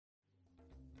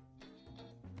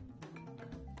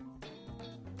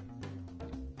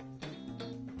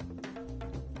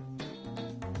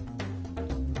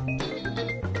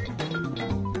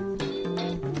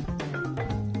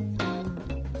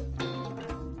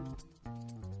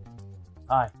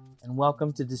Hi, and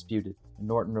welcome to Disputed, the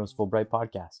Norton Rose Fulbright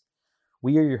podcast.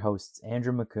 We are your hosts,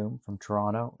 Andrew McComb from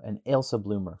Toronto and Ailsa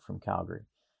Bloomer from Calgary.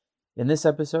 In this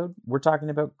episode, we're talking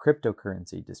about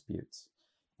cryptocurrency disputes,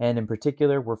 and in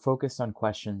particular, we're focused on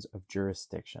questions of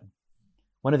jurisdiction.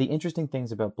 One of the interesting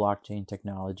things about blockchain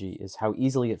technology is how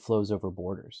easily it flows over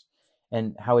borders,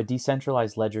 and how a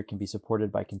decentralized ledger can be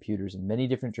supported by computers in many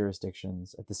different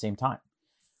jurisdictions at the same time.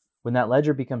 When that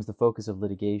ledger becomes the focus of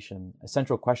litigation, a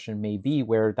central question may be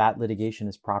where that litigation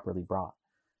is properly brought,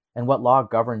 and what law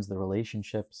governs the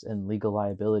relationships and legal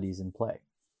liabilities in play.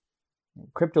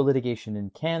 Crypto litigation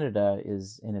in Canada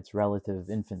is in its relative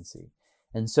infancy,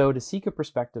 and so to seek a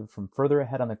perspective from further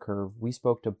ahead on the curve, we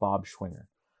spoke to Bob Schwinger.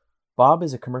 Bob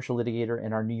is a commercial litigator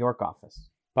in our New York office.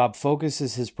 Bob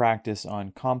focuses his practice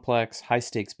on complex,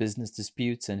 high-stakes business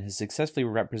disputes and has successfully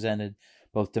represented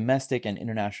both domestic and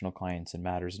international clients in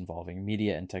matters involving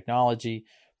media and technology,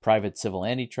 private civil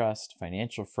antitrust,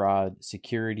 financial fraud,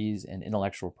 securities, and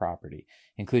intellectual property,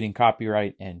 including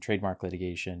copyright and trademark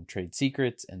litigation, trade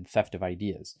secrets, and theft of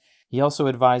ideas. He also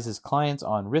advises clients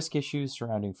on risk issues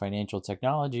surrounding financial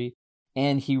technology,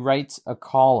 and he writes a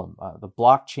column, the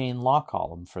Blockchain Law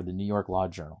column for the New York Law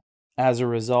Journal. As a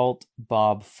result,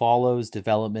 Bob follows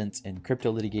developments in crypto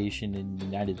litigation in the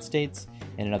United States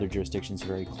and in other jurisdictions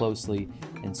very closely,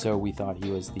 and so we thought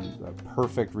he was the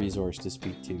perfect resource to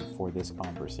speak to for this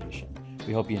conversation.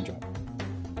 We hope you enjoy it.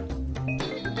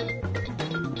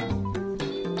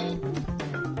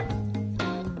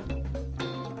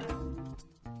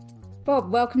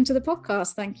 Bob, welcome to the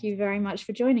podcast. Thank you very much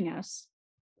for joining us.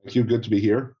 Thank you. Good to be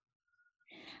here.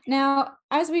 Now,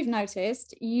 as we've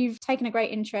noticed, you've taken a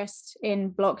great interest in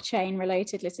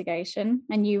blockchain-related litigation,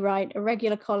 and you write a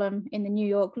regular column in the New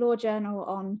York Law Journal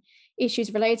on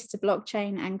issues related to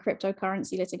blockchain and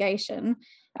cryptocurrency litigation.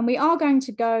 And we are going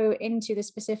to go into the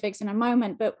specifics in a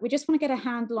moment, but we just want to get a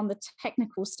handle on the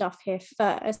technical stuff here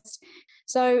first.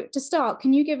 So to start,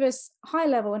 can you give us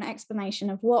high-level an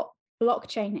explanation of what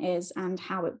blockchain is and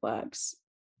how it works?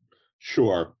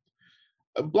 Sure.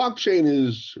 Blockchain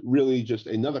is really just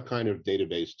another kind of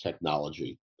database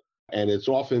technology, and it's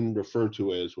often referred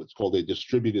to as what's called a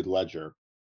distributed ledger,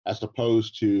 as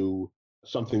opposed to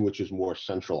something which is more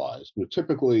centralized.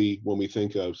 Typically, when we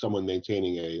think of someone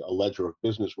maintaining a ledger of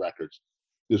business records,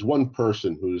 there's one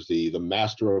person who's the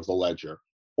master of the ledger.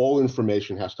 All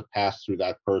information has to pass through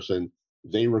that person.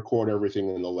 They record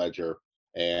everything in the ledger,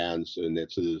 and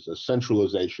it's a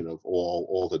centralization of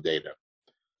all the data.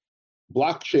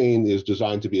 Blockchain is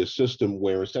designed to be a system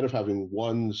where instead of having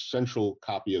one central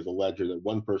copy of the ledger that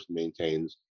one person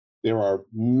maintains, there are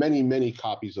many, many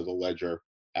copies of the ledger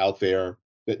out there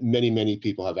that many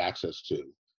people have access to.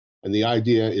 And the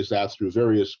idea is that through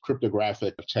various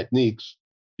cryptographic techniques,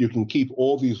 you can keep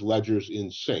all these ledgers in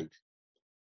sync,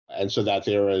 and so that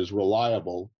they're as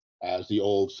reliable as the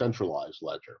old centralized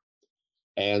ledger.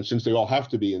 And since they all have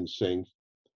to be in sync,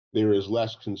 there is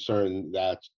less concern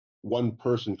that one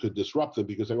person could disrupt them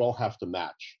because they all have to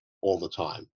match all the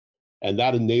time. And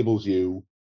that enables you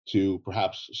to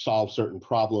perhaps solve certain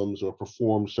problems or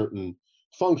perform certain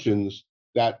functions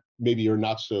that maybe are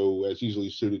not so as easily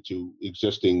suited to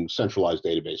existing centralized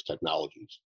database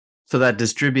technologies. So that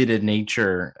distributed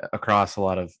nature across a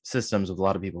lot of systems with a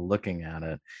lot of people looking at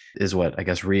it is what I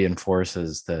guess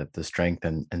reinforces the strength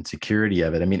and security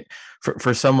of it. I mean,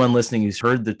 for someone listening who's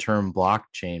heard the term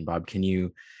blockchain, Bob, can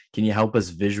you help us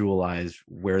visualize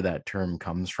where that term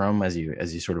comes from as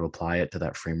you sort of apply it to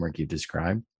that framework you've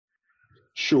described?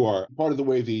 Sure. Part of the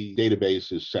way the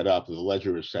database is set up, the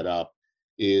ledger is set up,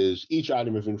 is each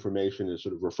item of information is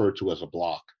sort of referred to as a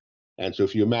block. And so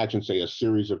if you imagine, say, a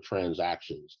series of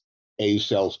transactions, A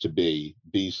sells to B,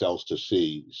 B sells to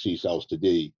C, C sells to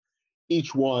D,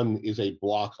 each one is a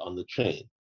block on the chain.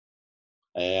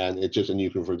 And you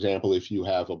can, for example, if you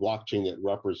have a blockchain that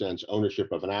represents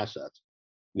ownership of an asset,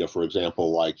 for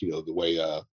example, like, the way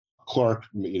a clerk,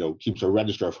 keeps a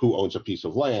register of who owns a piece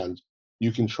of land,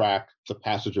 you can track the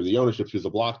passage of the ownership through the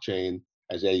blockchain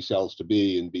as A sells to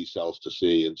B and B sells to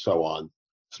C and so on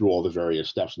through all the various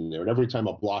steps in there. And every time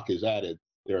a block is added,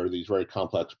 there are these very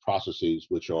complex processes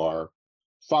which are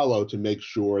followed to make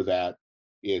sure that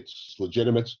it's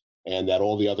legitimate and that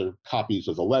all the other copies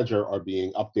of the ledger are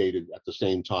being updated at the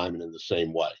same time and in the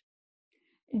same way.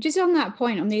 Just on that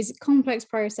point, on these complex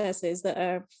processes that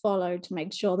are followed to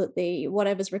make sure that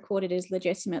whatever's recorded is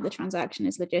legitimate, the transaction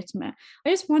is legitimate,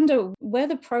 I just wonder where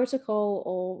the protocol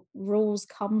or rules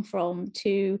come from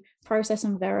to process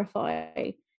and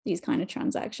verify these kind of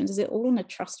transactions. Is it all in a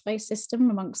trust-based system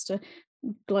amongst a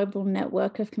global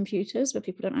network of computers where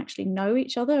people don't actually know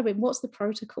each other? I mean, what's the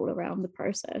protocol around the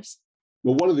process?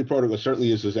 Well, one of the protocols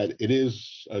certainly is that it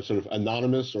is sort of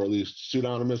anonymous, or at least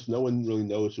pseudonymous. No one really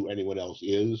knows who anyone else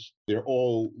is. They're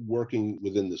all working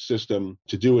within the system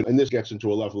to do it. And this gets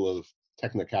into a level of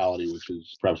technicality, which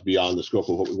is perhaps beyond the scope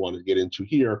of what we want to get into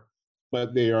here.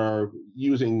 But they are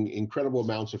using incredible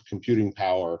amounts of computing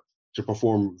power to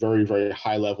perform very, very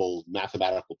high level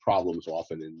mathematical problems,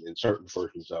 often in certain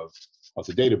versions of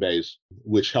the database,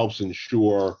 which helps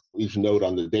ensure each node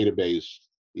on the database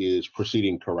is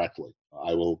proceeding correctly.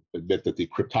 I will admit that the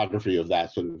cryptography of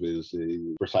that sort of is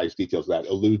the precise details that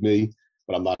elude me,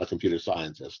 but I'm not a computer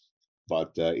scientist.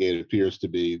 But it appears to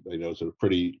be, sort of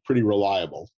pretty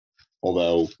reliable.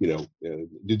 Although,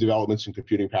 new developments in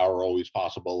computing power are always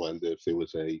possible, and if there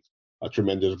was a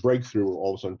tremendous breakthrough,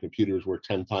 all of a sudden computers were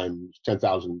 10,000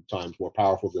 times more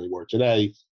powerful than they were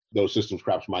today, those systems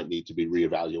perhaps might need to be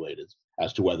reevaluated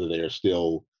as to whether they are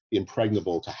still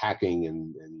impregnable to hacking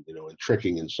and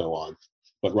tricking and so on.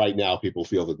 But right now, people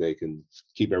feel that they can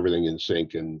keep everything in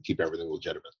sync and keep everything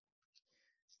legitimate.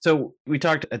 So we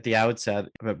talked at the outset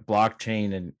about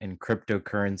blockchain and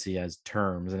cryptocurrency as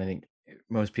terms, and I think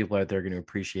most people out there are going to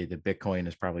appreciate that Bitcoin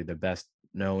is probably the best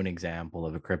known example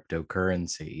of a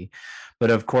cryptocurrency.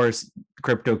 But of course,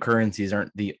 cryptocurrencies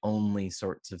aren't the only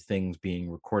sorts of things being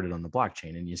recorded on the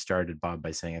blockchain. And you started, Bob,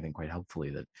 by saying, I think quite helpfully,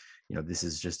 that this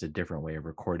is just a different way of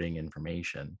recording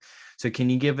information. So can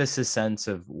you give us a sense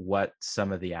of what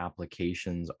some of the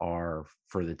applications are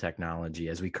for the technology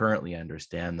as we currently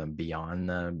understand them beyond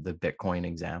the Bitcoin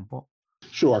example?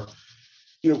 Sure.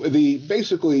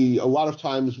 Basically a lot of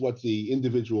times what the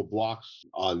individual blocks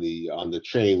on the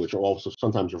chain, which are also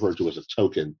sometimes referred to as a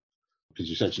token, because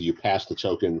essentially you pass the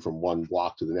token from one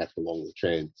block to the next along the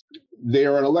chain. They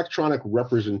are an electronic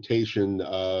representation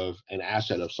of an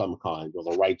asset of some kind, or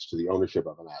the rights to the ownership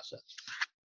of an asset.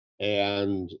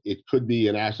 And it could be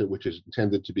an asset which is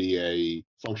intended to be a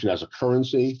function as a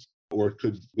currency, or it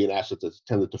could be an asset that's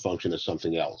intended to function as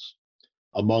something else.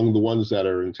 Among the ones that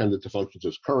are intended to function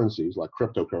as currencies, like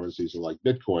cryptocurrencies and like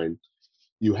Bitcoin,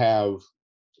 you have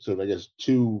sort of, I guess,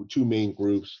 two main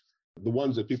groups. The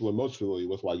ones that people are most familiar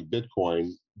with, like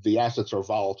Bitcoin, the assets are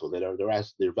volatile.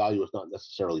 Their value is not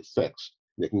necessarily fixed.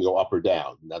 They can go up or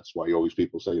down. And that's why always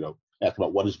people say, ask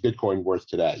about what is Bitcoin worth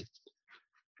today.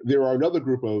 There are another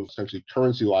group of essentially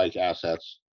currency-like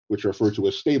assets, which are referred to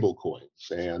as stable coins,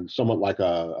 and somewhat like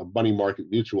a money market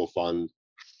mutual fund.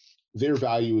 Their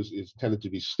value is intended to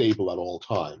be stable at all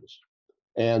times.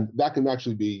 And that can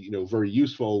actually be, very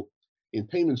useful in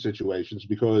payment situations,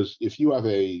 because if you have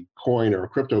a coin or a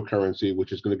cryptocurrency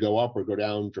which is going to go up or go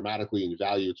down dramatically in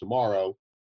value tomorrow,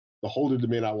 the holder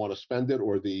may not want to spend it,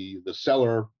 or the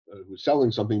seller who's selling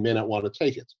something may not want to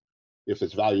take it if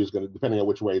its value is going to, depending on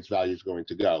which way its value is going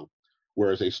to go.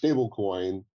 Whereas a stable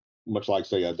coin, much like,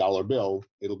 say, a dollar bill,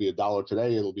 it'll be $1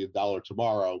 today, it'll be $1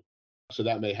 tomorrow. So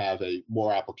that may have a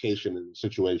more application in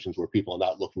situations where people are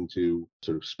not looking to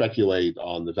sort of speculate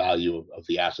on the value of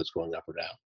the assets going up or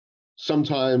down.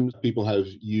 Sometimes people have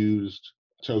used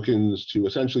tokens to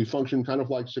essentially function kind of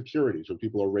like securities, when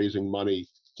people are raising money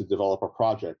to develop a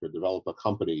project or develop a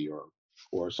company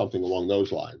or something along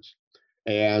those lines.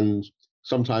 And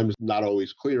sometimes not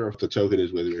always clear if the token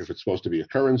is if it's supposed to be a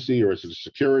currency or is it a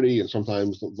security, and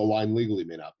sometimes the line legally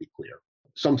may not be clear.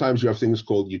 Sometimes you have things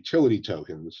called utility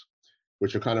tokens,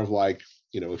 which are kind of like,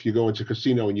 if you go into a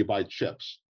casino and you buy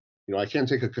chips. I can't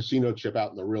take a casino chip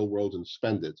out in the real world and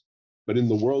spend it, but in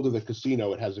the world of the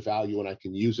casino, it has a value and I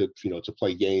can use it, to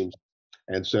play games.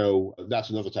 And so that's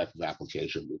another type of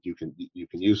application that you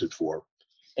can use it for.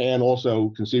 And also,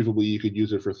 conceivably, you could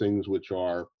use it for things which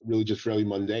are really just fairly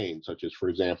mundane, such as, for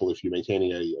example, if you're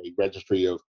maintaining a registry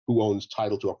of who owns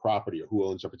title to a property or who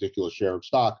owns a particular share of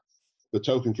stock, the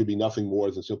token could be nothing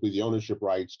more than simply the ownership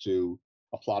rights to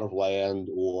a plot of land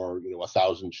or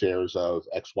 1,000 shares of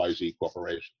XYZ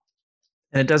corporation.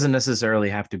 And it doesn't necessarily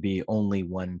have to be only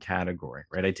one category,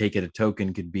 right? I take it a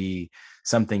token could be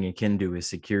something akin to a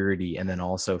security and then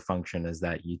also function as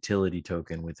that utility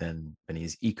token within a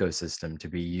company's ecosystem to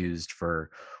be used for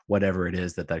whatever it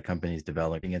is that company is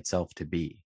developing itself to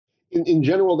be. In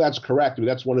general, that's correct. But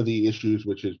that's one of the issues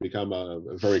which has become a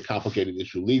very complicated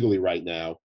issue legally right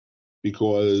now,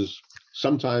 because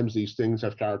sometimes these things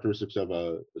have characteristics of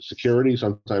a security,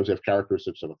 sometimes they have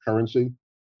characteristics of a currency,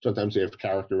 sometimes they have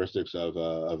characteristics of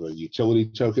a utility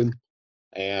token.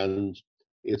 And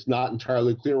it's not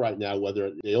entirely clear right now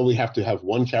whether they only have to have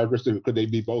one characteristic, or could they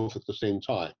be both at the same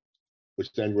time,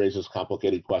 which then raises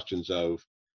complicated questions of,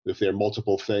 if there are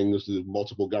multiple things, do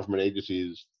multiple government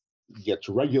agencies get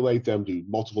to regulate them? Do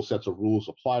multiple sets of rules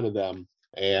apply to them?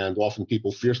 And often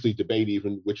people fiercely debate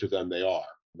even which of them they are.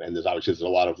 And there's obviously a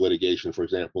lot of litigation, for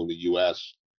example, in the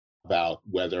US, about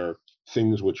whether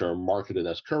things which are marketed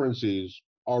as currencies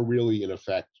are really, in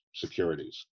effect,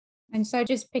 securities. And so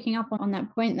just picking up on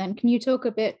that point then, can you talk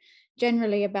a bit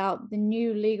generally about the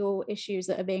new legal issues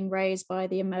that are being raised by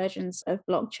the emergence of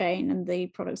blockchain and the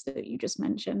products that you just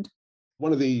mentioned?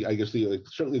 One of the, I guess,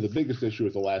 certainly the biggest issue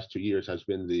of the last 2 years has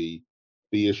been the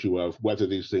issue of whether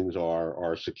these things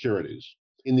are securities.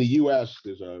 In the U.S.,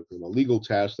 there's a legal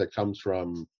test that comes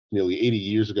from nearly 80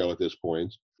 years ago at this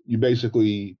point. You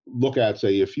basically look at,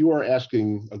 say, if you are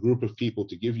asking a group of people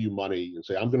to give you money and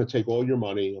say, I'm going to take all your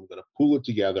money, I'm going to pool it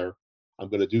together, I'm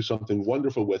going to do something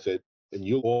wonderful with it, and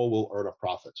you all will earn a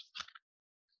profit.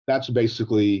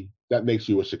 That makes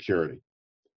you a security.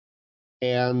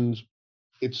 And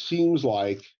it seems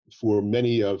like for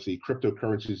many of the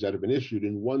cryptocurrencies that have been issued,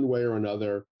 in one way or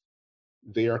another,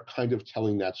 they are kind of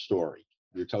telling that story.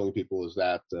 You're telling people is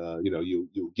that,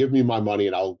 you give me my money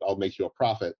and I'll make you a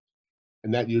profit.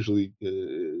 And that usually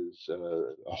is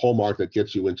a hallmark that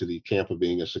gets you into the camp of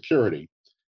being a security.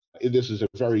 This is a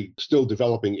very still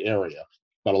developing area,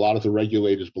 but a lot of the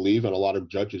regulators believe, and a lot of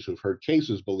judges who've heard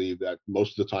cases believe, that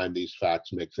most of the time these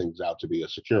facts make things out to be a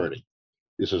security.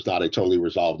 This is not a totally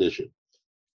resolved issue.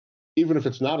 Even if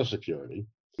it's not a security,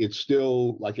 it's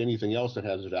still, like anything else that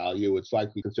has value, it's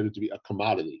likely considered to be a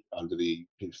commodity under the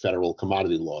federal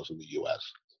commodity laws in the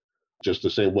US. Just the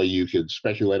same way you could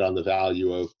speculate on the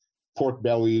value of pork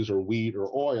bellies or wheat or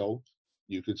oil,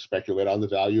 you could speculate on the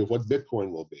value of what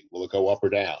Bitcoin will be. Will it go up or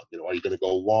down? Are you going to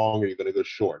go long or are you going to go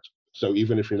short? So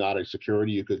even if you're not a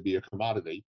security, you could be a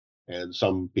commodity. And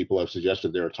some people have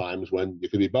suggested there are times when you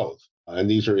could be both. And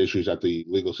these are issues that the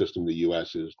legal system in the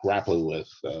U.S. is grappling with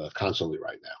constantly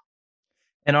right now.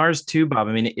 And ours too, Bob.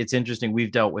 I mean, it's interesting.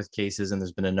 We've dealt with cases, and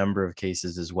there's been a number of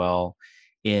cases as well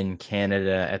in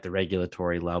Canada at the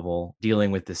regulatory level, dealing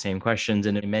with the same questions,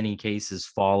 and in many cases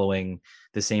following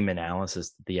the same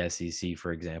analysis that the SEC,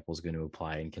 for example, is going to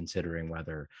apply in considering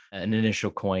whether an initial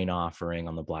coin offering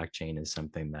on the blockchain is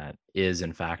something that is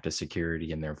in fact a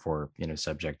security and therefore,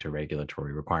 subject to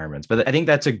regulatory requirements. But I think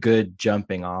that's a good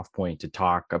jumping off point to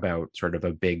talk about sort of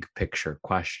a big picture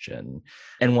question.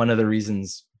 And one of the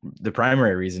reasons, the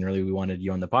primary reason really we wanted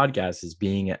you on the podcast, is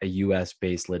being a US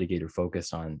based litigator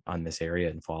focused on this area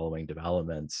and following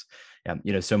developments.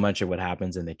 So much of what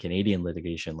happens in the Canadian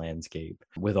litigation landscape,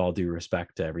 with all due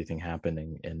respect to everything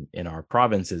happening in our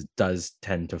provinces, does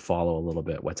tend to follow a little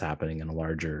bit what's happening in a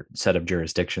larger set of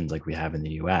jurisdictions like we have in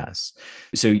the US.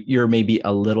 So you're maybe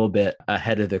a little bit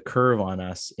ahead of the curve on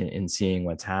us in seeing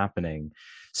what's happening.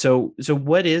 So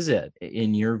what is it,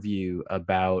 in your view,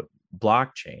 about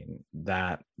blockchain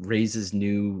that raises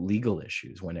new legal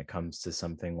issues when it comes to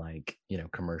something like,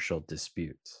 commercial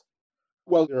disputes?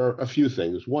 Well, there are a few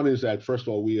things. One is that, first of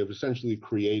all, we have essentially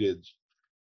created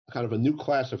kind of a new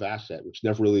class of asset, which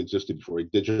never really existed before, a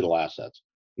digital asset.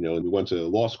 And we went to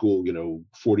law school,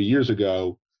 40 years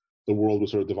ago, the world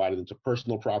was sort of divided into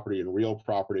personal property and real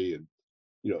property and,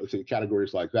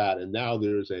 categories like that. And now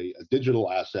there's a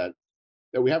digital asset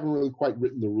that we haven't really quite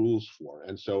written the rules for.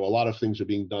 And so a lot of things are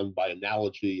being done by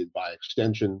analogy and by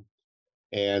extension.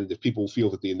 And if people feel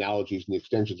that the analogies and the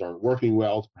extensions aren't working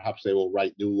well, perhaps they will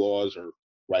write new laws or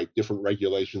write different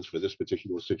regulations for this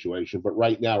particular situation. But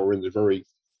right now we're in the very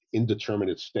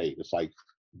indeterminate state. It's like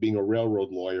being a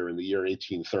railroad lawyer in the year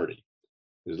 1830.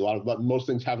 There's most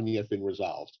things haven't yet been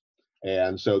resolved.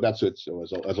 And so that's it. So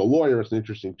as a lawyer, it's an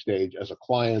interesting stage. As a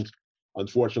client,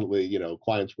 unfortunately,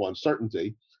 clients want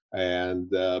certainty.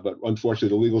 But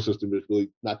unfortunately, the legal system is really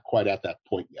not quite at that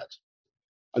point yet.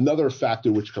 Another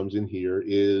factor which comes in here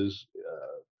is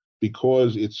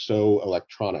because it's so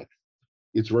electronic,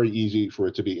 it's very easy for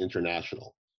it to be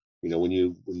international. When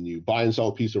you buy and sell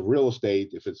a piece of real estate,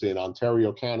 if it's in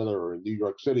Ontario, Canada, or in New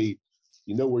York City,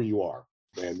 you know where you are,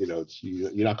 and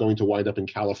you're not going to wind up in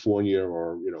California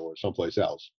or someplace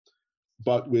else.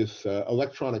 But with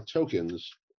electronic tokens,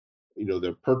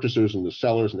 the purchasers and the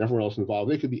sellers and everyone else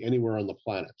involved, they could be anywhere on the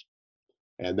planet.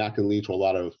 And that can lead to a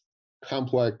lot of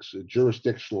complex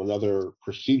jurisdictional and other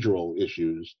procedural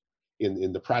issues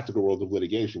in the practical world of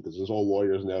litigation, because as all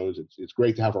lawyers know, it's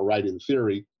great to have a right in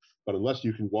theory, but unless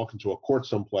you can walk into a court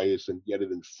someplace and get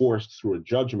it enforced through a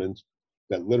judgment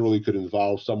that literally could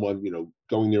involve someone,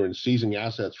 going there and seizing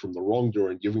assets from the wrongdoer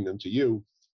and giving them to you,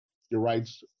 your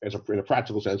rights in a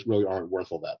practical sense really aren't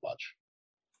worth all that much.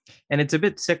 And it's a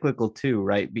bit cyclical too,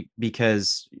 right?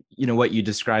 Because, what you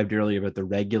described earlier about the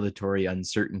regulatory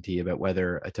uncertainty about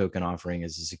whether a token offering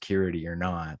is a security or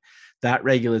not, that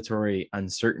regulatory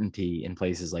uncertainty in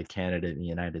places like Canada and the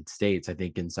United States, I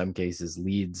think in some cases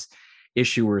leads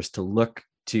issuers to look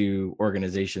to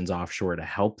organizations offshore to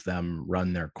help them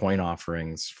run their coin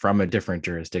offerings from a different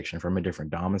jurisdiction, from a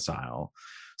different domicile,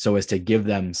 so as to give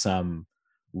them some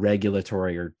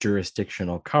regulatory or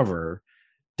jurisdictional cover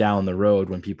down the road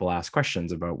when people ask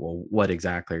questions about, well, what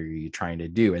exactly are you trying to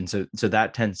do? And so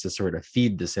that tends to sort of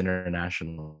feed this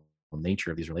international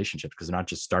nature of these relationships, because they're not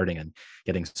just starting and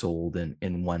getting sold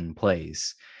in one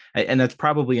place. And that's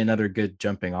probably another good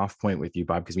jumping off point with you,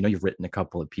 Bob, because we know you've written a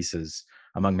couple of pieces,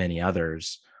 among many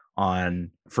others, on,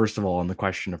 first of all, on the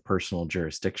question of personal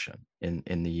jurisdiction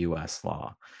in the US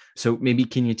law. So maybe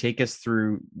can you take us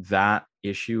through that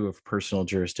issue of personal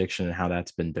jurisdiction and how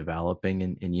that's been developing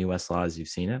in US law as you've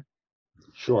seen it?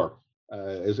 Sure.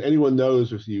 As anyone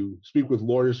knows, if you speak with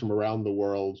lawyers from around the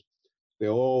world, they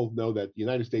all know that the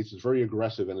United States is very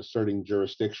aggressive in asserting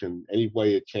jurisdiction any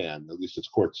way it can, at least its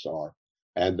courts are,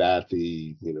 and that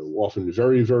the often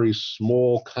very, very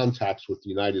small contacts with the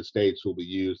United States will be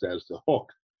used as the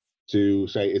hook to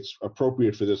say it's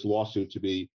appropriate for this lawsuit to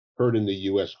be heard in the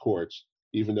U.S. courts,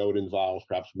 even though it involves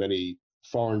perhaps many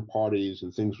foreign parties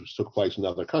and things which took place in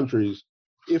other countries,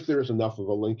 if there is enough of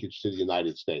a linkage to the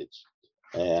United States.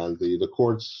 And the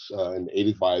courts, and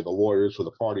aided by the lawyers for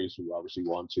the parties who obviously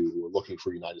who are looking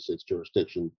for United States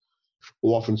jurisdiction,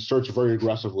 will often search very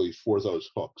aggressively for those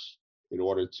hooks in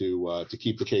order to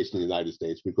keep the case in the United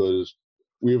States, because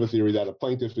we have a theory that a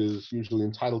plaintiff is usually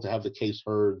entitled to have the case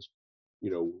heard,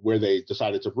 where they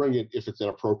decided to bring it, if it's an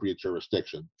appropriate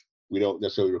jurisdiction. We don't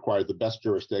necessarily require the best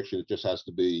jurisdiction; it just has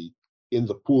to be in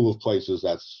the pool of places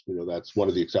that's one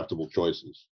of the acceptable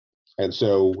choices. And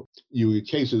so you get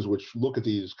cases which look at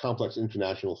these complex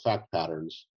international fact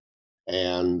patterns,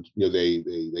 and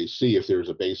they see if there's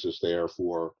a basis there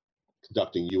for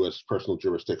conducting U.S. personal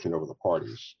jurisdiction over the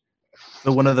parties.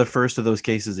 So one of the first of those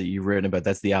cases that you've written about,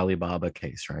 that's the Alibaba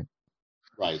case, right?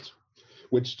 Right.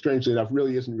 Which, strangely enough,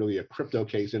 really isn't really a crypto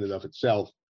case in and of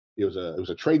itself. It was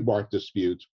a trademark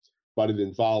dispute, but it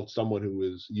involved someone who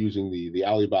was using the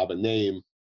Alibaba name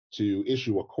to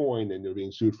issue a coin, and they're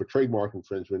being sued for trademark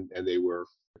infringement, and they were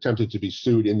attempted to be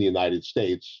sued in the United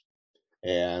States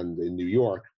and in New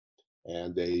York,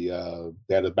 and they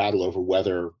had a battle over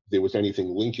whether there was anything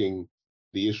linking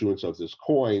the issuance of this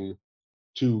coin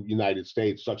to United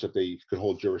States such that they could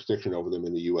hold jurisdiction over them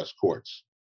in the U.S. courts.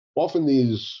 Often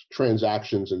these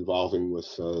transactions involving with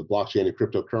blockchain and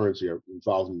cryptocurrency are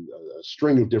involving a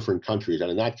string of different countries,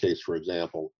 and in that case, for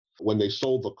example, when they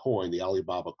sold the coin, the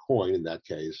Alibaba coin in that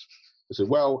case, they said,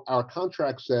 well, our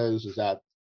contract says is that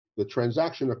the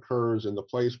transaction occurs in the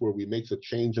place where we make the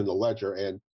change in the ledger,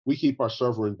 and we keep our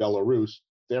server in Belarus.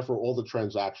 Therefore, all the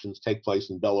transactions take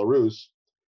place in Belarus,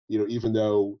 even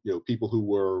though, people who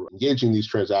were engaging in these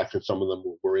transactions, some of them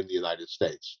were in the United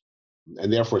States.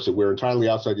 And therefore, so we're entirely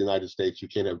outside the United States. You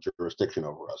can't have jurisdiction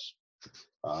over us.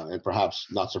 And perhaps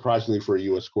not surprisingly for a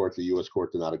U.S. court, the U.S.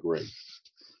 court did not agree.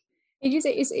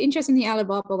 It's interesting, the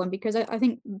Alibaba one, because I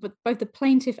think both the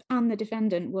plaintiff and the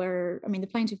defendant the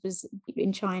plaintiff was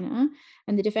in China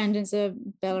and the defendants are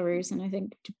Belarus and I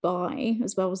think Dubai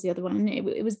as well was the other one. And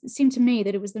it seemed to me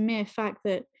that it was the mere fact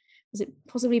that, was it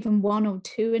possibly even one or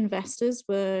two investors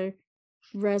were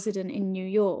resident in New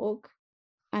York,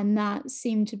 and that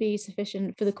seemed to be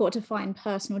sufficient for the court to find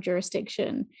personal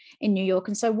jurisdiction in New York.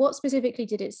 And so what specifically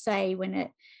did it say when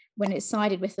it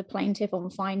sided with the plaintiff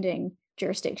on finding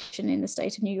jurisdiction in the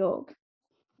state of New York?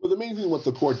 Well, the main thing what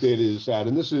the court did is that,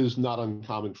 and this is not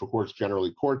uncommon for courts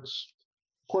generally, courts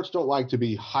don't like to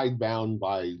be hidebound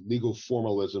by legal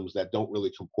formalisms that don't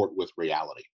really comport with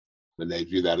reality. And they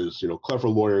view that as, clever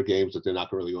lawyer games that they're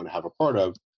not really going to have a part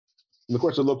of. And the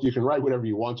court said, look, you can write whatever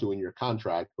you want to in your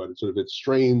contract, but it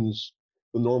strains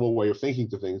the normal way of thinking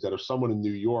to things, that if someone in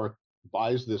New York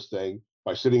buys this thing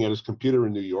by sitting at his computer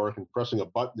in New York and pressing a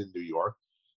button in New York,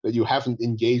 that you haven't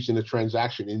engaged in a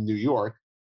transaction in New York,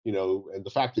 and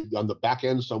the fact that on the back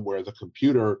end somewhere, the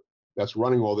computer that's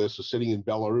running all this is sitting in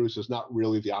Belarus is not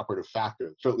really the operative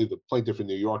factor. Certainly the plaintiff in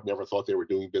New York never thought they were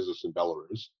doing business in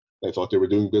Belarus. They thought they were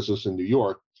doing business in New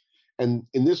York. And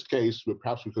in this case,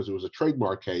 perhaps because it was a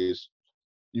trademark case,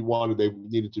 they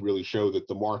needed to really show that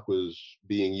the mark was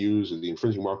being used, and the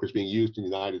infringing mark was being used in the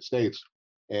United States.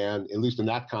 And at least in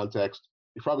that context,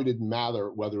 it probably didn't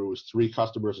matter whether it was 3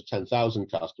 customers or 10,000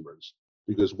 customers,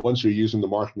 because once you're using the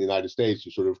mark in the United States,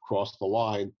 you sort of cross the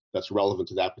line that's relevant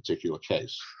to that particular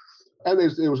case. And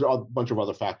there was a bunch of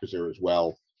other factors there as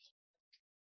well.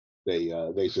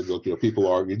 They said, look, you're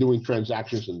doing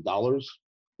transactions in dollars.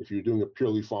 If you're doing it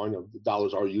purely foreign,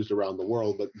 dollars are used around the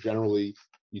world, but generally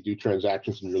you do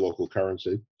transactions in your local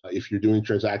currency. If you're doing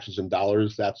transactions in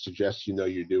dollars, that suggests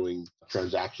you're doing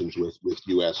transactions with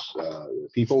U.S.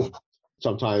 people.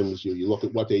 Sometimes you look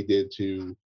at what they did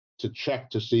to check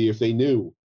to see if they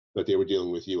knew that they were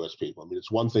dealing with U.S. people. I mean,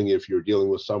 it's one thing if you're dealing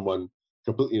with someone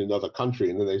completely in another country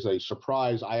and then they say,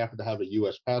 surprise, I happen to have a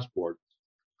U.S. passport.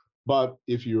 But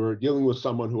if you're dealing with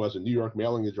someone who has a New York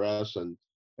mailing address and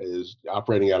is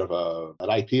operating out of an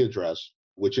IP address,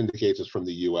 which indicates it's from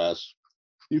the U.S.,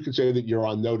 you can say that you're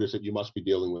on notice that you must be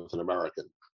dealing with an American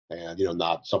and,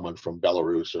 not someone from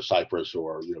Belarus or Cyprus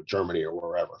or, Germany or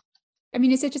wherever. I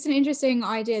mean, it's just an interesting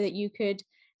idea that you could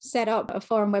set up a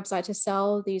foreign website to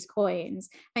sell these coins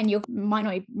and you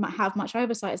might not have much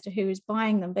oversight as to who's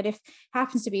buying them. But if it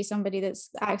happens to be somebody that's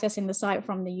accessing the site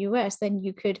from the US, then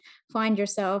you could find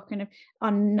yourself kind of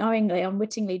unknowingly,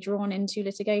 unwittingly drawn into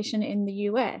litigation in the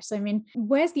US. I mean,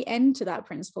 where's the end to that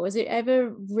principle? Is it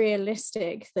ever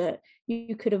realistic that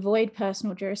you could avoid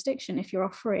personal jurisdiction if you're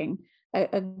offering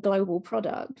a global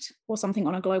product or something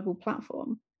on a global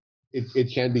platform?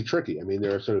 It can be tricky. I mean,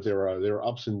 there are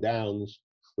ups and downs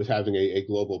with having a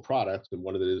global product, and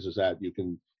one of it is that you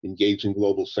can engage in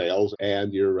global sales,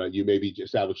 and you may be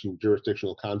establishing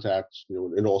jurisdictional contacts,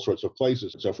 in all sorts of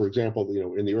places. So, for example,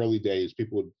 in the early days,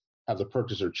 people would have the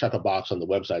purchaser check a box on the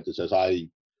website that says, "I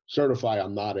certify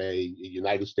I'm not a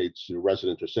United States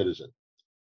resident or citizen."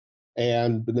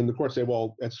 But then the courts say,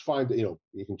 "Well, it's fine that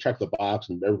you can check the box,"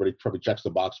 and everybody probably checks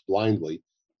the box blindly.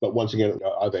 But once again,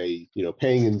 are they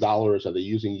paying in dollars? Are they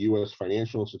using U.S.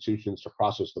 financial institutions to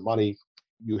process the money?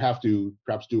 You have to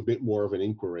perhaps do a bit more of an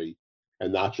inquiry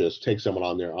and not just take someone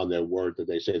on their word that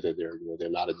they say that they're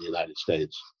not in the United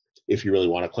States. If you really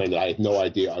want to claim that I had no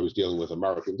idea I was dealing with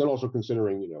Americans, then also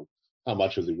considering how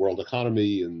much of the world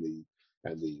economy and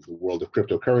the world of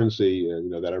cryptocurrency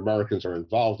and that Americans are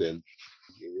involved in,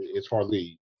 it's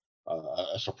hardly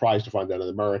a surprise to find that an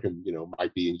American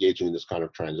might be engaging in this kind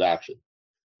of transaction.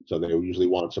 So they usually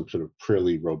want some sort of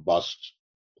pretty robust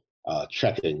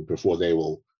checking before they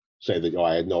will say that,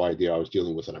 I had no idea I was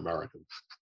dealing with an American.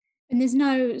 And there's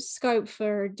no scope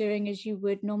for doing as you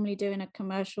would normally do in a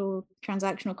commercial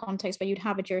transactional context where you'd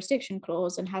have a jurisdiction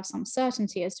clause and have some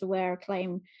certainty as to where a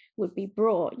claim would be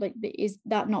brought. Like, is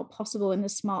that not possible in the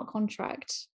smart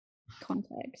contract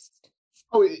context?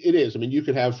 Oh, it is. I mean, you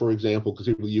could have, for example,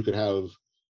 because you could have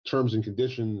terms and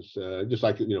conditions, just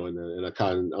like, in a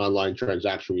kind of online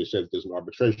transaction where you said there's an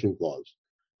arbitration clause.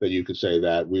 That you could say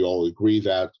that we all agree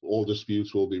that all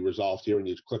disputes will be resolved here, and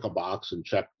you click a box and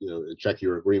check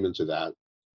your agreement to that.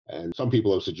 And some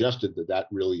people have suggested that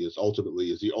really is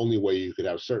ultimately the only way you could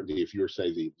have certainty if you're,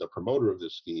 say, the promoter of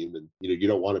this scheme, and you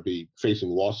don't want to be facing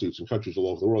lawsuits in countries all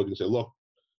over the world. You can say, look,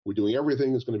 we're doing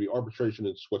everything. It's going to be arbitration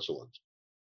in Switzerland,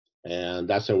 and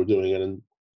that's how we're doing it. And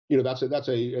that's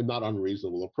a not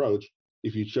unreasonable approach.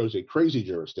 If you chose a crazy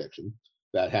jurisdiction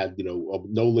that had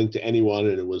no link to anyone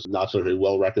and it was not sort of a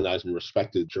well recognized and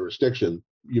respected jurisdiction,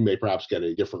 you may perhaps get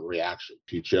a different reaction.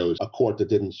 If you chose a court that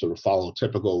didn't sort of follow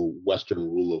typical Western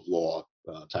rule of law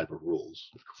type of rules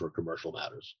for commercial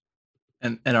matters.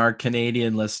 And our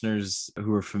Canadian listeners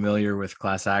who are familiar with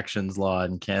class actions law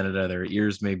in Canada, their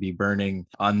ears may be burning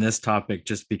on this topic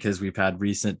just because we've had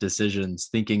recent decisions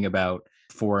thinking about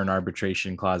foreign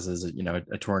arbitration clauses,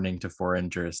 attorning to foreign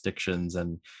jurisdictions,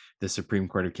 and the Supreme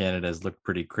Court of Canada has looked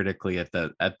pretty critically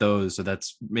at those. So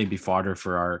that's maybe fodder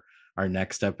for our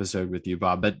next episode with you,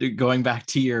 Bob. But going back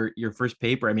to your first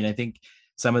paper, I mean, I think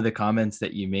some of the comments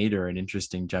that you made are an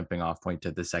interesting jumping off point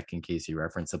to the second case you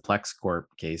referenced, the PlexCorp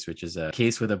case, which is a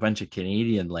case with a bunch of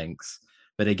Canadian links.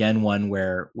 But again, one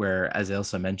where, as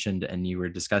Ilsa mentioned, and you were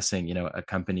discussing, a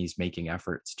company's making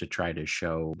efforts to try to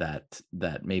show that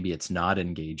maybe it's not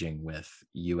engaging with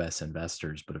U.S.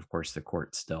 investors, but of course the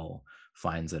court still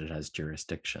finds that it has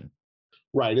jurisdiction.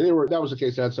 Right, and that was the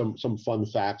case that had some fun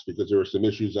facts, because there were some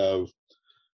issues of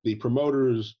the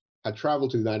promoters had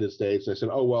traveled to the United States, and they said,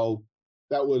 oh well,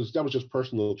 that was just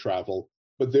personal travel,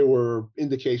 but there were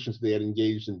indications they had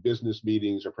engaged in business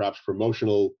meetings or perhaps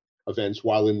promotional events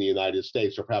while in the United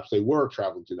States, or perhaps they were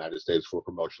traveling to the United States for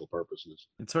promotional purposes.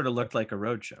 It sort of looked like a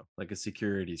roadshow, like a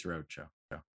securities roadshow.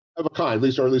 Of a kind,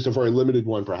 or at least a very limited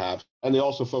one, perhaps. And they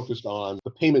also focused on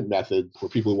the payment method for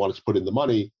people who wanted to put in the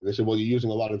money. And they said, well, you're using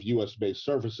a lot of US-based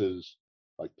services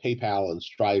like PayPal and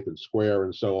Stripe and Square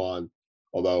and so on,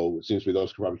 although it seems to me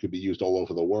those probably could be used all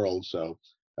over the world. So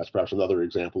that's perhaps another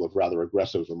example of rather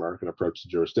aggressive American approach to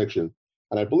jurisdiction.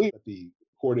 And I believe that the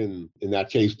court in that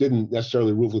case didn't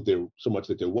necessarily rule that there so much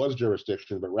that there was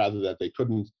jurisdiction, but rather that they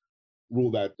couldn't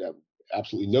rule that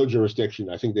absolutely no jurisdiction.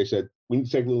 I think they said we need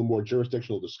to take a little more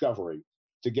jurisdictional discovery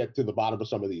to get to the bottom of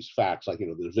some of these facts, like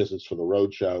the visits for the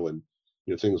roadshow and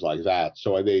things like that.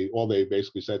 So all they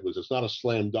basically said was it's not a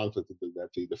slam dunk that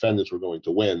the defendants were going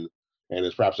to win, and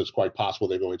it's quite possible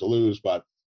they're going to lose, but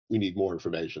we need more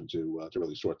information to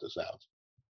really sort this out.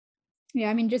 Yeah,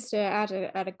 I mean, just to add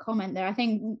a comment there, I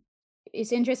think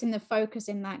it's interesting the focus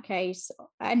in that case,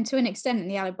 and to an extent in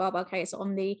the Alibaba case,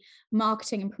 on the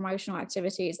marketing and promotional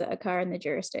activities that occur in the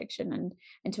jurisdiction,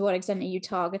 and to what extent are you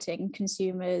targeting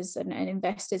consumers and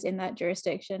investors in that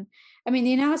jurisdiction. I mean,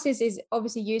 the analysis is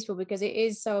obviously useful because it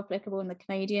is so applicable in the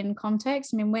Canadian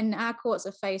context. I mean, when our courts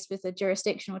are faced with a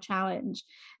jurisdictional challenge,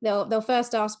 they'll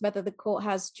first ask whether the court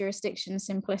has jurisdiction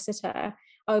simpliciter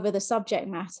over the subject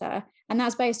matter. And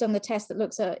that's based on the test that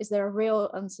looks at, is there a real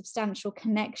and substantial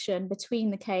connection between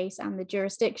the case and the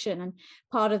jurisdiction? And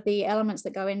part of the elements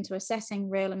that go into assessing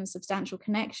real and substantial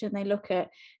connection, they look at,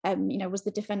 was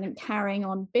the defendant carrying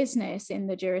on business in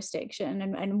the jurisdiction,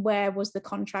 and where was the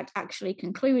contract actually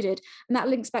concluded? And that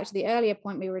links back to the earlier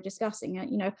point we were discussing,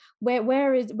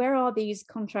 where are these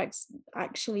contracts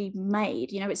actually made?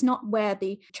 It's not where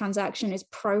the transaction is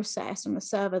processed on a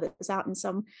server that's out in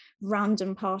some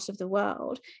random part of the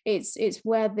world. It's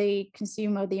where the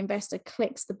consumer, the investor,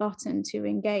 clicks the button to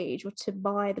engage or to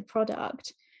buy the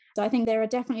product. So I think there are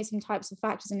definitely some types of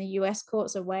factors in the US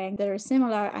courts are weighing that are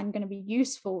similar and going to be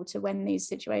useful to when these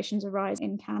situations arise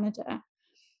in Canada.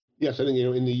 Yes, I think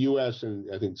in the U.S., and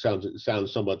I think it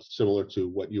sounds somewhat similar to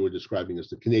what you were describing as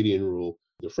the Canadian rule.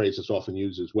 The phrase that's often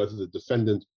used is whether the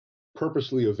defendant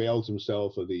purposely avails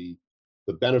himself of the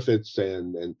benefits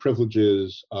and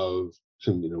privileges of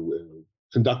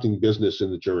conducting business in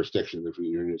the jurisdiction. If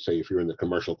you're in the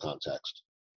commercial context,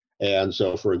 and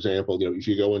so, for example, if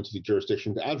you go into the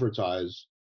jurisdiction to advertise,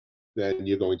 then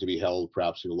you're going to be held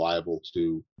perhaps liable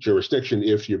to jurisdiction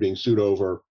if you're being sued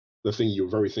over the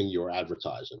very thing you're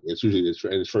advertising.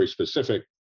 It's very specific.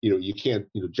 You can't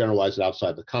generalize it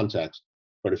outside the context.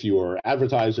 But if you are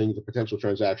advertising the potential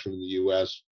transaction in the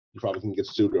U.S., you probably can get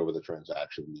sued over the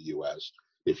transaction in the U.S.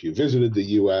 If you visited the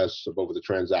U.S. over the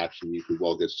transaction, you could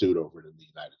well get sued over it in the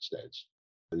United States.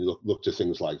 And you look to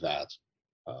things like that.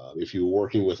 If you were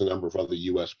working with a number of other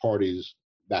U.S. parties,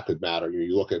 that could matter.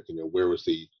 You look at where was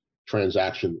the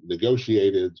transaction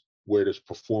negotiated, where does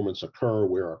performance occur,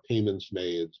 where are payments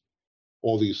made.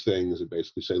 All these things that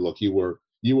basically say, look, you were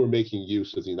making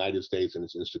use of the United States and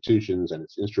its institutions and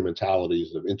its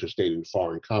instrumentalities of interstate and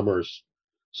foreign commerce.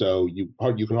 So you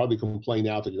can hardly complain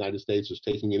now that the United States is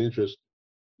taking an interest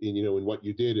in what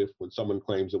you did when someone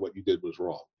claims that what you did was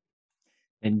wrong.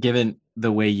 And given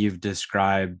the way you've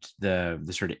described the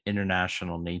sort of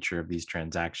international nature of these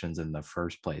transactions in the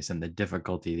first place, and the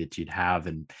difficulty that you'd have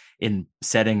in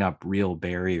setting up real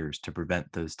barriers to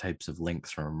prevent those types of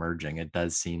links from emerging, it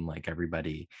does seem like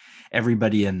everybody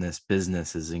in this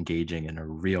business is engaging in a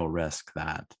real risk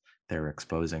that they're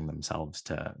exposing themselves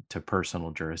to personal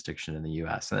jurisdiction in the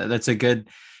US. And it's a good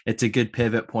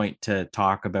pivot point to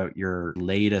talk about your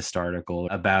latest article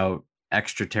about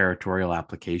extraterritorial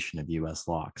application of US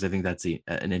law, because I think that's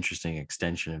an interesting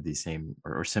extension of these same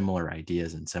or similar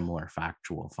ideas and similar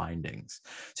factual findings.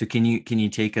 So can you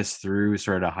take us through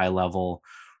sort of high level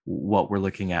what we're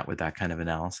looking at with that kind of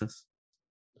analysis?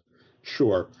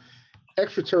 Sure.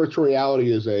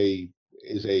 Extraterritoriality is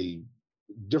a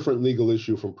different legal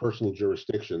issue from personal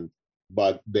jurisdiction,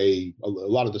 but a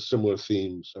lot of the similar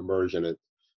themes emerge in it.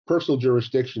 Personal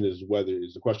jurisdiction is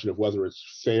the question of whether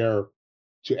it's fair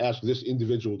to ask this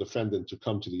individual defendant to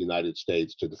come to the United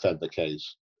States to defend the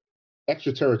case.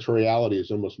 Extraterritoriality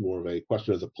is almost more of a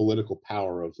question of the political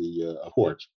power of the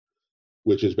court,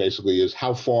 which is basically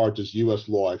how far does U.S.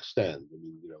 law extend? I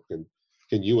mean,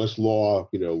 can U.S. law,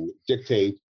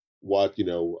 dictate what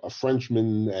a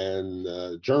Frenchman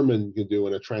and German can do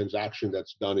in a transaction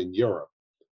that's done in Europe?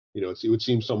 It would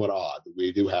seem somewhat odd.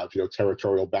 We do have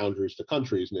territorial boundaries to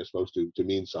countries, and they're supposed to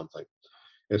mean something.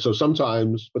 And so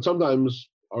sometimes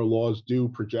our laws do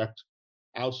project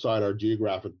outside our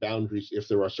geographic boundaries if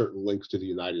there are certain links to the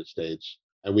United States.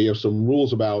 And we have some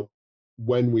rules about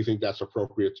when we think that's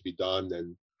appropriate to be done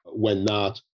and when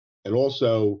not. And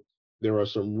also, there are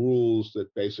some rules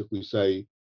that basically say,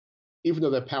 even though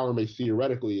that power may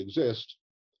theoretically exist,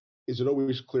 is it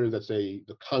always clear that,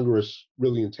 the Congress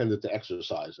really intended to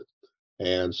exercise it?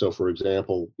 And so, for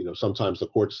example, sometimes the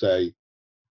courts say,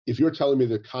 if you're telling me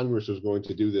that Congress is going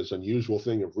to do this unusual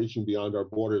thing of reaching beyond our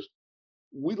borders,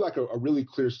 we'd like a really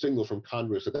clear signal from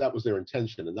Congress that was their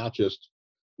intention, and not just,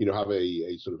 have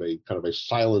a sort of a kind of a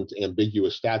silent,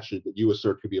 ambiguous statute that you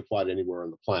assert could be applied anywhere on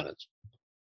the planet.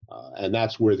 And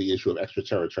that's where the issue of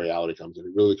extraterritoriality comes in.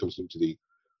 It really comes into the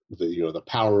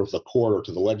power of the court or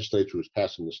to the legislature who's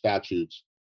passing the statutes,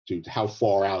 to how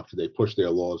far out can they push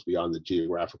their laws beyond the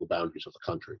geographical boundaries of the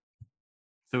country.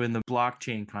 So in the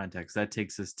blockchain context, that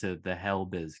takes us to the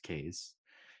Helbiz case.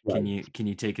 Right. Can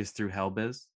you take us through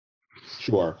Helbiz?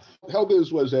 Sure.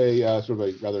 Helbiz was a sort of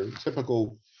a rather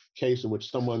typical case in which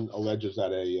someone alleges that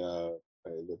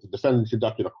that the defendant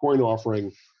conducted a coin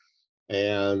offering,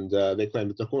 and they claim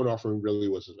that the coin offering really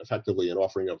was effectively an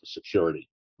offering of a security.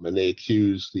 And they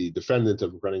accuse the defendant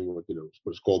of running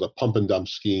what's called a pump and dump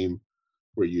scheme,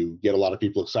 where you get a lot of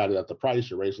people excited at the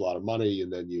price, you raise a lot of money,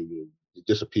 and then you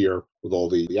disappear with all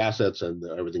the assets, and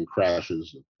everything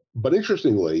crashes. But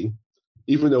interestingly,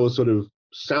 even though it sort of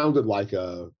sounded like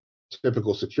a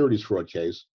typical securities fraud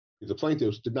case, the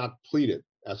plaintiffs did not plead it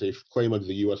as a claim under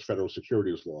the U.S. federal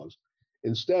securities laws.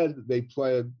 Instead, they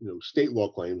pled state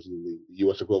law claims, the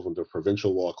U.S. equivalent of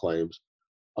provincial law claims,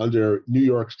 under New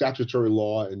York statutory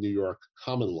law and New York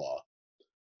common law.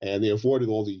 And they avoided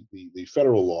all the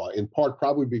federal law, in part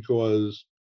probably because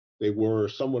they were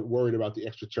somewhat worried about the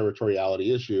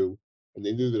extraterritoriality issue, and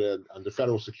they knew that under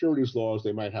federal securities laws,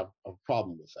 they might have a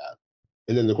problem with that.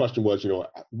 And then the question was,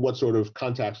 what sort of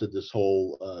contacts did this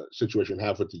whole situation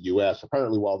have with the U.S.?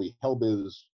 Apparently, while the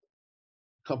Helbiz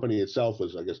company itself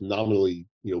was, I guess, nominally,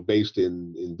 based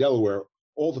in Delaware,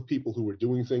 all the people who were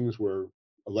doing things were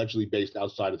allegedly based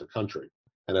outside of the country.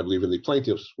 And I believe the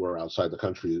plaintiffs were outside the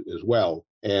country as well.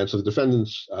 And so the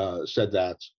defendants said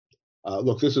that,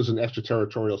 look, this is an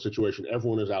extraterritorial situation.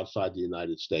 Everyone is outside the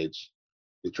United States.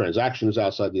 The transaction is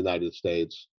outside the United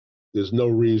States. There's no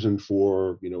reason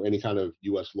for any kind of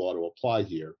U.S. law to apply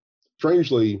here.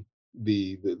 Strangely,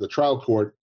 the trial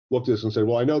court looked at this and said,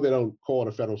 well, I know they don't call it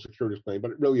a federal securities claim,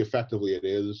 but really effectively it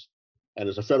is. And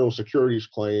as a federal securities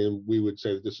claim, we would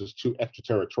say that this is too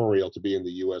extraterritorial to be in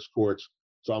the U.S. courts,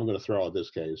 so I'm going to throw out this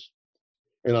case.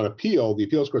 And on appeal, the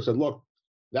appeals court said, look,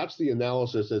 that's the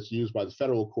analysis that's used by the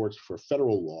federal courts for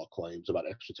federal law claims about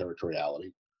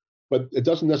extraterritoriality, but it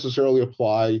doesn't necessarily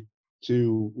apply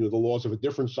to the laws of a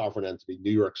different sovereign entity,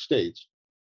 New York State,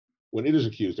 when it is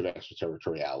accused of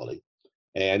extraterritoriality.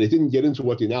 And it didn't get into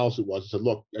what the analysis was. It said,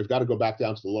 look, I've got to go back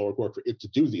down to the lower court for it to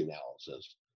do the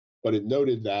analysis. But it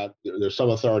noted that there's some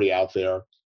authority out there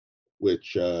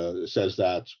which says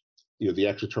that the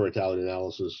extraterritoriality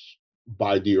analysis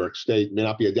by New York State may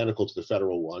not be identical to the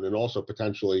federal one, and also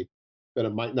potentially that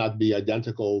it might not be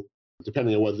identical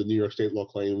depending on whether the New York State law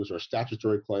claims are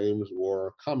statutory claims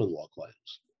or common law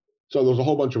claims. So there's a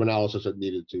whole bunch of analysis that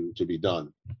needed to be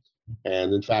done.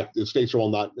 And in fact, the states are all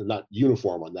not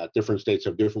uniform on that. Different states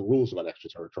have different rules about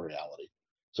extraterritoriality.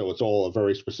 So it's all a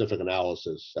very specific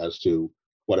analysis as to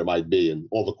what it might be. And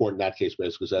all the court in that case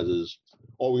basically says is,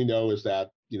 all we know is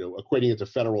that, equating it to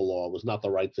federal law was not the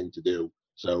right thing to do.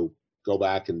 So go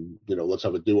back and, let's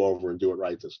have a do-over and do it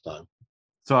right this time.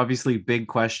 So obviously big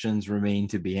questions remain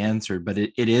to be answered, but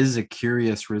it is a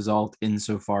curious result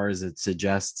insofar as it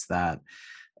suggests that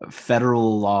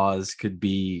federal laws could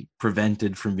be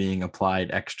prevented from being applied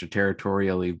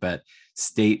extraterritorially, but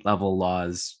state level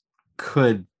laws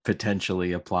could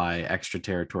potentially apply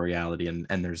extraterritoriality.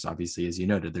 And there's obviously, as you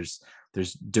noted,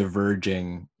 there's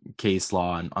diverging case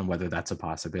law on whether that's a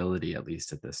possibility, at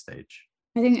least at this stage.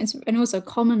 I think it's, and also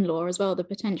common law as well, the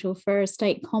potential for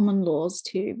state common laws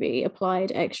to be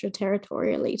applied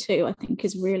extraterritorially too, I think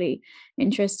is really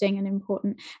interesting and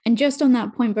important. And just on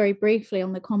that point, very briefly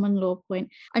on the common law point,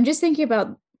 I'm just thinking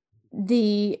about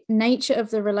the nature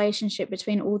of the relationship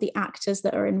between all the actors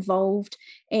that are involved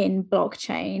in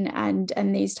blockchain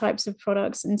and these types of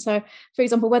products. And so, for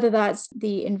example, whether that's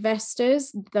the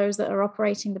investors, those that are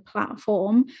operating the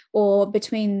platform, or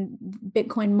between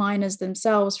Bitcoin miners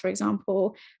themselves, for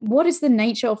example, what is the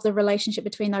nature of the relationship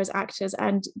between those actors,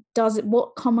 and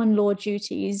what common law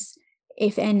duties,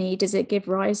 if any, does it give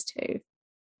rise to?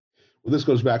 Well, this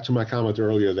goes back to my comment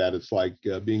earlier that it's like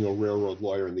being a railroad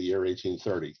lawyer in the year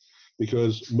 1830.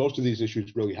 Because most of these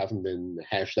issues really haven't been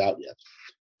hashed out yet.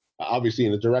 Obviously,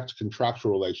 in a direct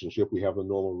contractual relationship, we have the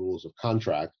normal rules of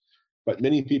contract, but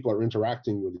many people are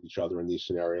interacting with each other in these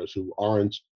scenarios who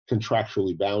aren't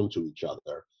contractually bound to each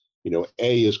other.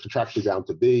 A is contractually bound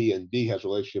to B, and B has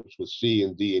relationships with C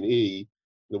and D and E.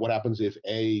 And what happens if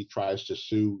A tries to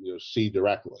sue C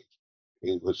directly?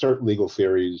 And with certain legal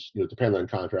theories, depend on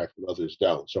contract, but others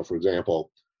don't. So, for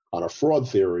example, on a fraud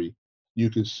theory, you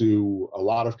could sue a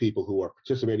lot of people who are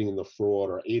participating in the fraud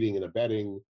or aiding and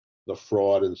abetting the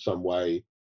fraud in some way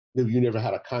that you never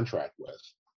had a contract with.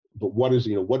 But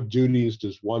what duties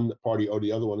does one party owe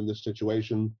the other one in this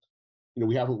situation?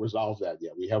 We haven't resolved that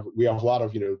yet. We have a lot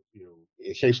of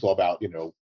case law about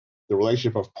the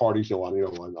relationship of parties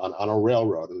on a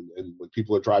railroad, and when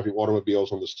people are driving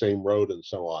automobiles on the same road and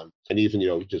so on, and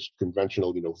even just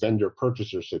conventional vendor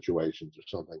purchaser situations or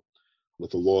something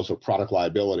with the laws of product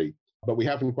liability. But we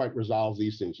haven't quite resolved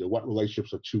these things. What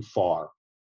relationships are too far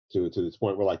to this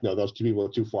point where no, those two people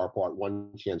are too far apart.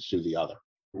 One can't sue the other.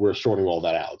 we're sorting all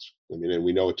that out. I mean, and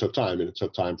we know it took time, and it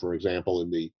took time, for example, in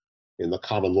the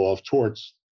common law of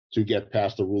torts to get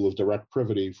past the rule of direct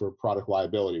privity for product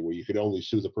liability, where you could only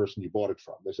sue the person you bought it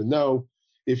from. They said, no,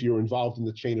 if you're involved in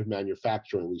the chain of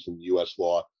manufacturing, at least in US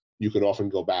law, you could often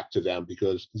go back to them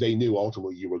because they knew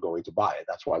ultimately you were going to buy it.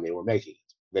 That's why they were making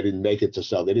it. They didn't make it to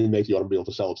sell. They didn't make the automobile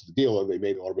to sell it to the dealer. They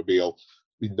made the automobile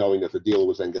knowing that the dealer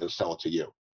was then going to sell it to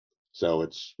you. So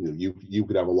it's, you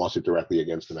could have a lawsuit directly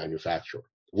against the manufacturer.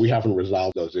 We haven't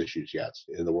resolved those issues yet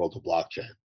in the world of blockchain.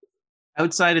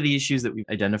 Outside of the issues that we've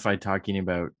identified talking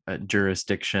about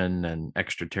jurisdiction and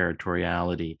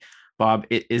extraterritoriality, Bob,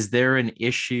 is there an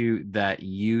issue that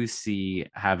you see,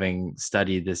 having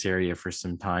studied this area for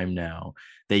some time now,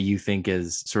 that you think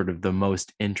is sort of the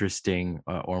most interesting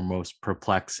or most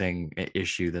perplexing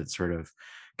issue that's sort of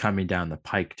coming down the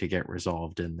pike to get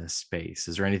resolved in this space?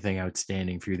 Is there anything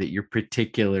outstanding for you that you're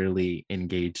particularly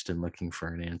engaged in looking for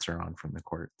an answer on from the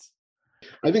courts?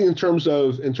 I think in terms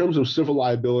of civil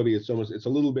liability, it's a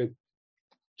little bit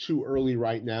too early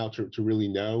right now to really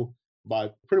know.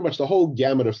 But pretty much the whole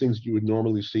gamut of things you would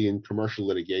normally see in commercial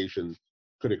litigation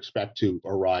could expect to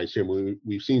arise here.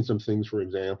 We've seen some things, for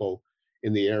example,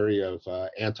 in the area of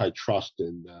antitrust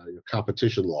and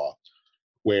competition law,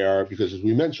 where, because as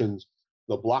we mentioned,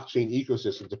 the blockchain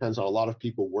ecosystem depends on a lot of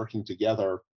people working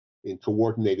together in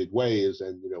coordinated ways.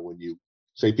 And when you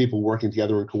say people working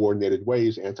together in coordinated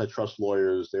ways, antitrust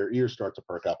lawyers, their ears start to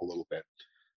perk up a little bit.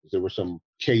 There was some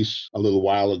case a little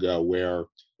while ago where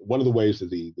one of the ways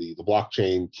that the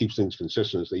blockchain keeps things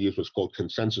consistent is they use what's called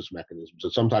consensus mechanisms. So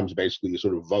sometimes basically you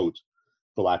sort of vote,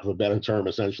 for lack of a better term,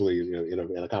 essentially in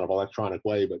a kind of electronic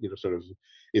way. But sort of,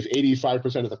 if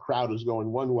 85% of the crowd is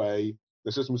going one way,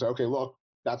 the system says, okay, look,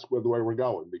 that's the way we're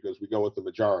going, because we go with the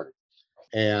majority.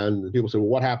 And people say, well,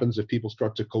 what happens if people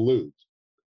start to collude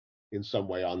in some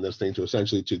way on this thing to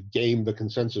essentially to game the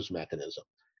consensus mechanism?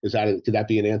 Could that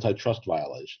be an antitrust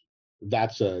violation?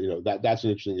 That's that's an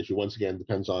interesting issue. Once again,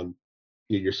 depends on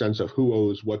your sense of who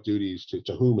owes what duties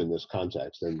to whom in this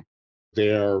context, and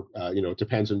it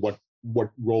depends on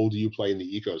what role do you play in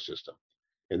the ecosystem.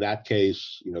 In that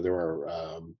case,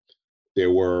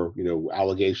 there were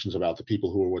allegations about the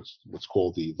people who are what's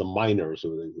called the miners,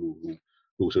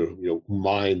 who sort of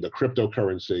mine the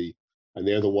cryptocurrency, and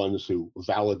they're the ones who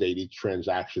validate each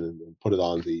transaction and put it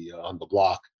on the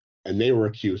block. And they were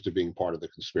accused of being part of the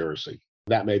conspiracy.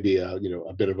 That may be a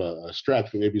bit of a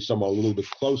stretch, but maybe someone a little bit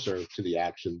closer to the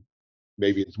action.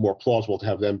 Maybe it's more plausible to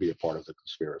have them be a part of the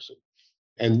conspiracy.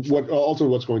 And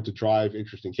what's going to drive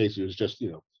interesting cases is just,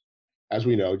 as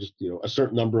we know, a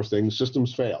certain number of things,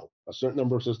 systems fail. A certain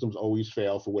number of systems always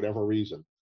fail for whatever reason.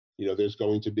 There's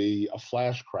going to be a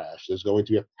flash crash. There's going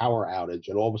to be a power outage,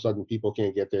 and all of a sudden people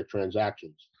can't get their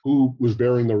transactions. Who was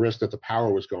bearing the risk that the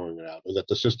power was going out, or that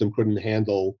the system couldn't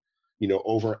handle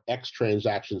over X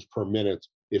transactions per minute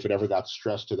if it ever got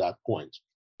stressed to that point?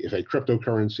 If a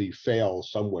cryptocurrency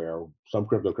fails somewhere, some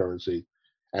cryptocurrency,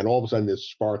 and all of a sudden this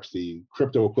sparks the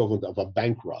crypto equivalent of a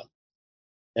bank run,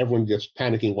 everyone gets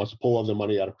panicking, wants to pull all their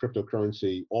money out of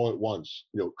cryptocurrency all at once.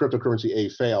 Cryptocurrency A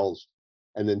fails,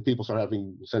 and then people start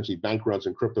having essentially bank runs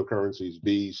in cryptocurrencies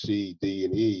B, C, D,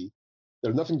 and E.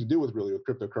 There's nothing to do with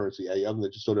cryptocurrency A, other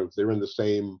than just sort of they're in the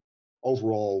same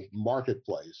overall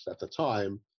marketplace at the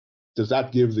time. Does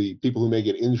that give the people who may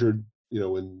get injured,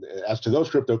 as to those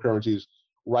cryptocurrencies,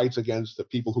 rights against the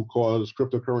people who cause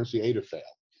cryptocurrency A to fail?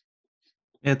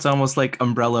 It's almost like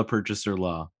umbrella purchaser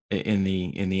law in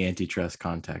the antitrust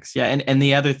context. Yeah, and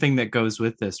the other thing that goes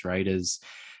with this, right, is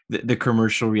the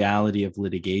commercial reality of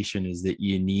litigation is that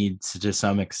you need, to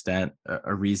some extent,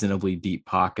 a reasonably deep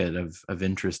pocket of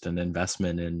interest and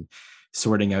investment in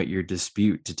sorting out your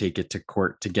dispute to take it to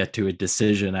court to get to a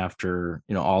decision after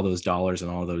all those dollars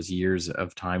and all those years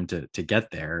of time to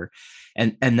get there.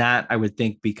 And that, I would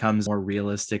think, becomes more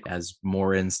realistic as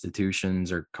more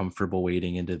institutions are comfortable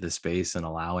wading into the space and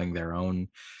allowing their own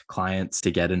clients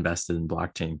to get invested in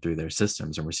blockchain through their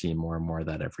systems. And we're seeing more and more of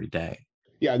that every day.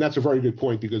 Yeah, and that's a very good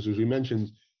point, because as we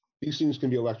mentioned, these things can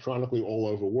be electronically all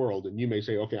over the world. And you may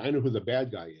say, okay, I know who the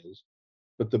bad guy is,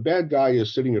 but the bad guy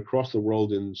is sitting across the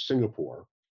world in Singapore,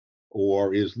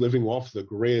 or is living off the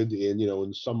grid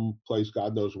in some place,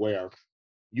 God knows where.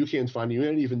 You can't find, you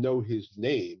don't even know his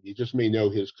name. You just may know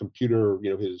his computer,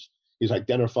 his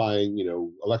identifying,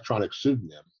 electronic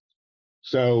pseudonym.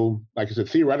 So, like I said,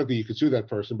 theoretically, you could sue that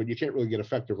person, but you can't really get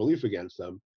effective relief against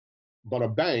them. But a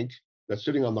bank that's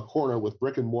sitting on the corner with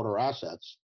brick and mortar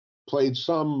assets played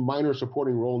some minor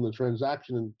supporting role in the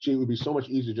transaction, and it would be so much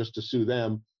easier just to sue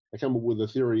them and come up with a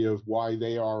theory of why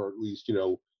they are at least,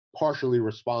 partially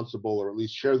responsible, or at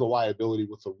least share the liability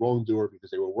with the wrongdoer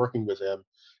because they were working with him.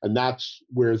 And that's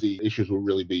where the issues will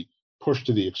really be pushed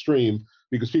to the extreme,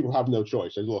 because people have no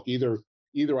choice. And look, either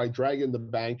I drag in the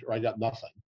bank or I got nothing.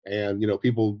 And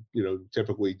people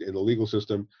typically in the legal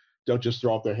system don't just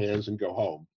throw up their hands and go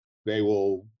home. They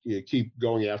will keep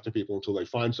going after people until they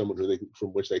find someone from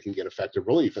which they can get effective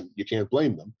relief. And you can't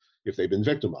blame them if they've been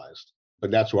victimized.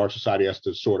 But that's what our society has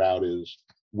to sort out, is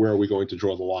where are we going to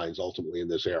draw the lines ultimately in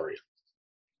this area.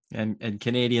 And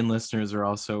Canadian listeners are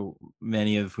also,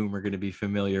 many of whom are going to be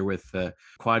familiar with the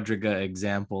Quadriga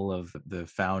example of the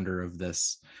founder of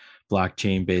this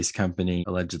blockchain-based company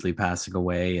allegedly passing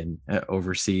away and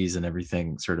overseas, and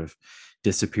everything sort of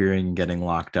disappearing and getting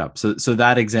locked up. So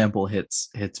that example hits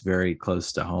very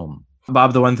close to home.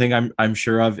 Bob, the one thing I'm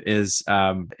sure of is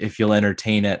if you'll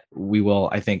entertain it, we will,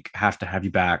 I think, have to have you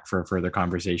back for a further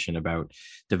conversation about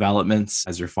developments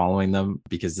as you're following them,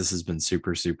 because this has been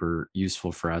super, super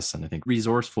useful for us, and I think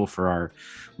resourceful for our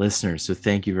listeners. So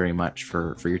thank you very much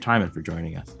for your time and for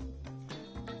joining us.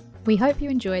 We hope you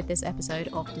enjoyed this episode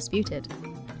of Disputed.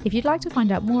 If you'd like to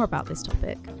find out more about this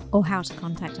topic, or how to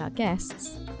contact our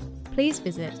guests, please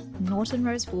visit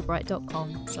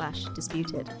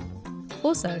nortonrosefulbright.com/disputed.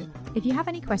 Also, if you have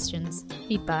any questions,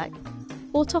 feedback,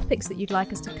 or topics that you'd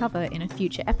like us to cover in a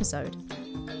future episode,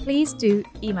 please do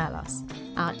email us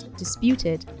at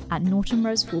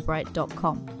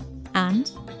disputed@nortonrosefulbright.com.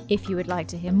 And if you would like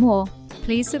to hear more,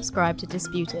 please subscribe to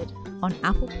Disputed on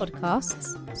Apple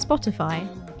Podcasts, Spotify,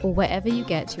 or wherever you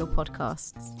get your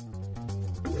podcasts.